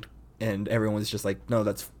inverted, and everyone's just like,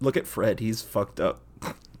 no, look at Fred, he's fucked up.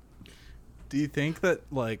 Do you think that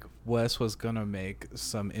like Wes was gonna make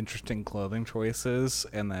some interesting clothing choices,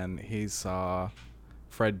 and then he saw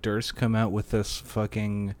Fred Durst come out with this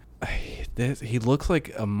fucking? He looks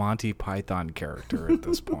like a Monty Python character at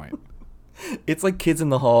this point. It's like Kids in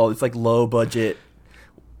the Hall. It's like low budget.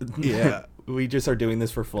 Yeah, we just are doing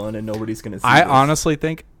this for fun, and nobody's gonna see. I this. honestly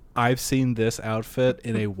think I've seen this outfit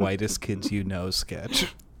in a Whitest Kids You Know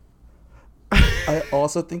sketch. I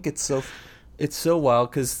also think it's so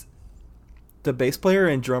wild because the bass player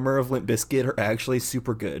and drummer of Limp Bizkit are actually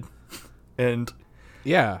super good, and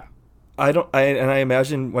yeah. I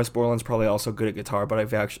imagine Wes Borland's probably also good at guitar, but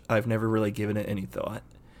I've never really given it any thought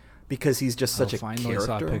because he's just such a character.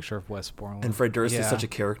 Saw a picture of Wes Borland, and Fred Durst is such a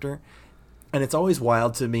character, and it's always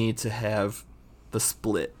wild to me to have the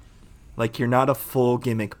split. Like, you're not a full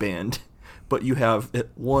gimmick band, but you have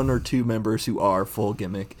one or two members who are full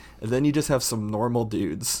gimmick, and then you just have some normal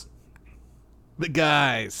dudes. The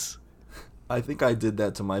guys. I think I did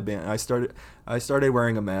that to my band. I started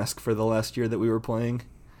wearing a mask for the last year that we were playing.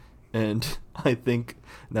 And I think,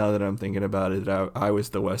 now that I'm thinking about it, I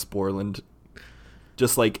was the Wes Borland.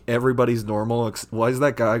 Just like everybody's normal. Why is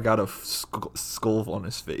that guy got a skull on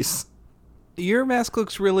his face? Your mask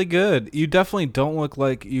looks really good. You definitely don't look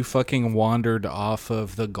like you fucking wandered off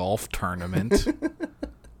of the golf tournament.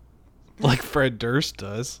 Like Fred Durst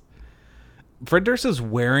does. Fred Durst is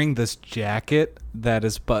wearing this jacket that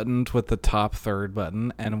is buttoned with the top third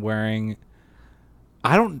button and wearing...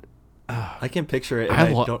 I can picture it.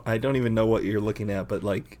 And I don't even know what you're looking at, but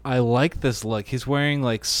like I like this look. He's wearing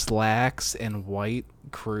like slacks and white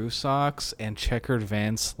crew socks and checkered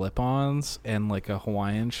Vans slip-ons and like a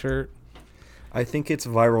Hawaiian shirt. I think it's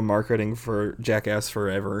viral marketing for Jackass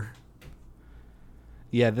Forever.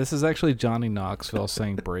 Yeah, this is actually Johnny Knoxville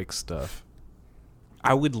saying break stuff.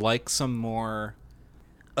 I would like some more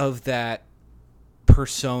of that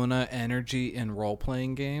persona energy in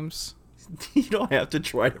role-playing games. You don't have to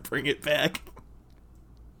try to bring it back.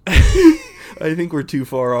 I think we're too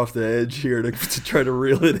far off the edge here to try to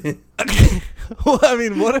reel it in. Well, I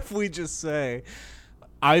mean, what if we just say,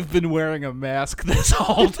 I've been wearing a mask this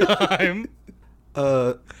whole time?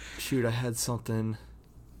 Shoot, I had something.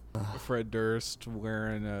 Fred Durst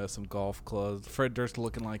wearing some golf clothes. Fred Durst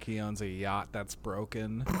looking like he owns a yacht that's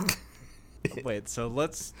broken. Wait, so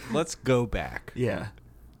let's go back. Yeah.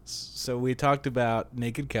 So we talked about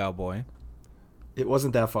Naked Cowboy. It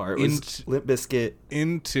wasn't that far. It was Limp Bizkit.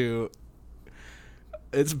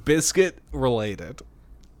 It's biscuit related.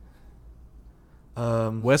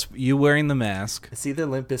 Wes, you wearing the mask. It's either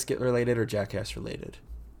Limp Bizkit related or Jackass related.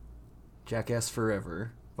 Jackass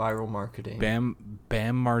Forever. Viral marketing. Bam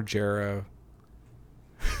Margera.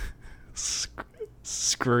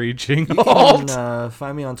 Screeching. You can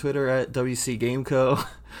find me on Twitter at WC Gameco.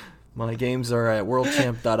 My games are at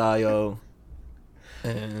worldchamp.io.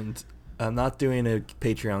 And I'm not doing a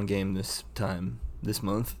Patreon game this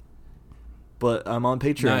month. But I'm on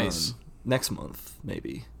Patreon next month,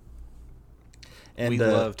 maybe. And we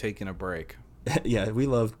love taking a break. Yeah, we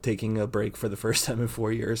love taking a break for the first time in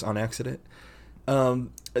 4 years on accident.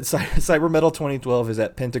 Cyber Metal 2012 is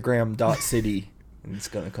at pentagram.city, and it's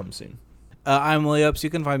going to come soon. I'm Layups. You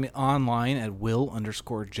can find me online at will_JOBST.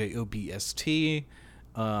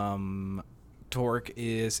 Torque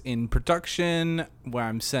is in production, where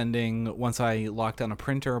I'm sending, once I lock down a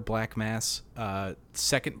printer, Black Mass,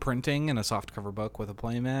 second printing in a softcover book with a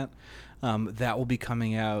playmat. That will be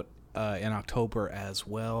coming out in October as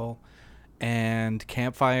well. And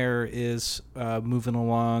Campfire is moving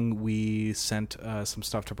along. We sent some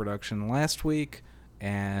stuff to production last week,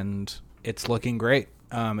 and it's looking great.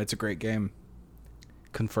 It's a great game.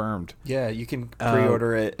 Confirmed. Yeah, you can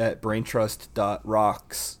pre-order it at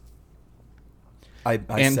braintrust.rocks.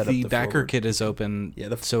 And the backer kit is open.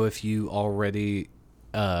 Yeah, so if you already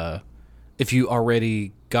got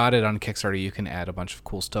it on Kickstarter, you can add a bunch of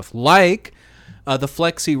cool stuff, like the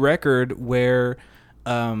Flexi record where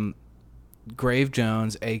Grave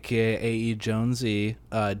Jones, aka A.E. Jonesy,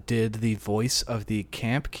 did the voice of the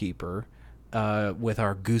Camp Keeper with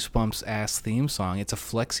our Goosebumps ass theme song. It's a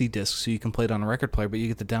Flexi disc, so you can play it on a record player, but you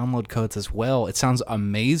get the download codes as well. It sounds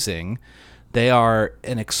amazing. They are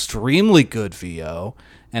an extremely good VO,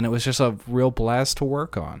 and it was just a real blast to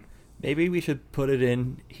work on. Maybe we should put it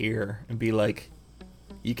in here and be like,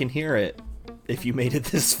 you can hear it if you made it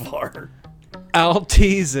this far. I'll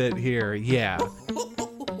tease it here, yeah.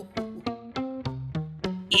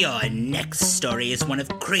 Your next story is one of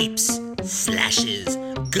creeps, slashes,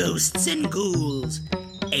 ghosts and ghouls,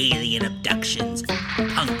 alien abductions,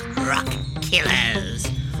 punk rock killers,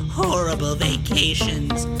 horrible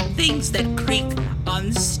vacations, things that creak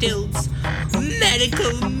on stilts,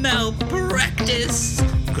 medical malpractice,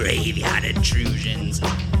 graveyard intrusions,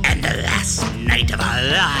 and the last night of our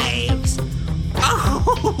lives.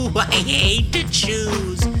 Oh, I hate to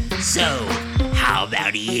choose. So, how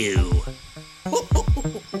about you?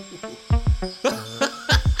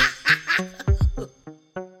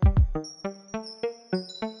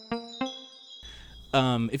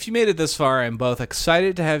 If you made it this far, I'm both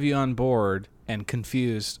excited to have you on board and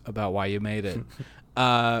confused about why you made it.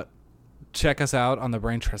 Check us out on the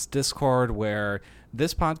Brain Trust Discord, where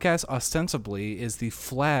this podcast ostensibly is the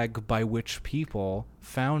flag by which people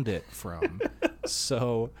found it from.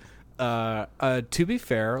 So, to be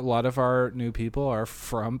fair, a lot of our new people are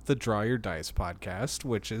from the Draw Your Dice podcast,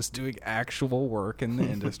 which is doing actual work in the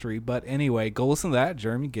industry. But anyway, go listen to that.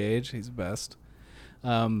 Jeremy Gage, he's the best.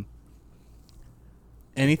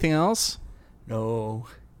 Anything else? No.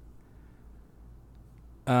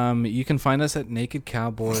 You can find us at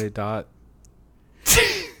nakedcowboy.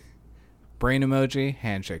 Brain emoji,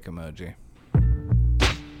 handshake emoji.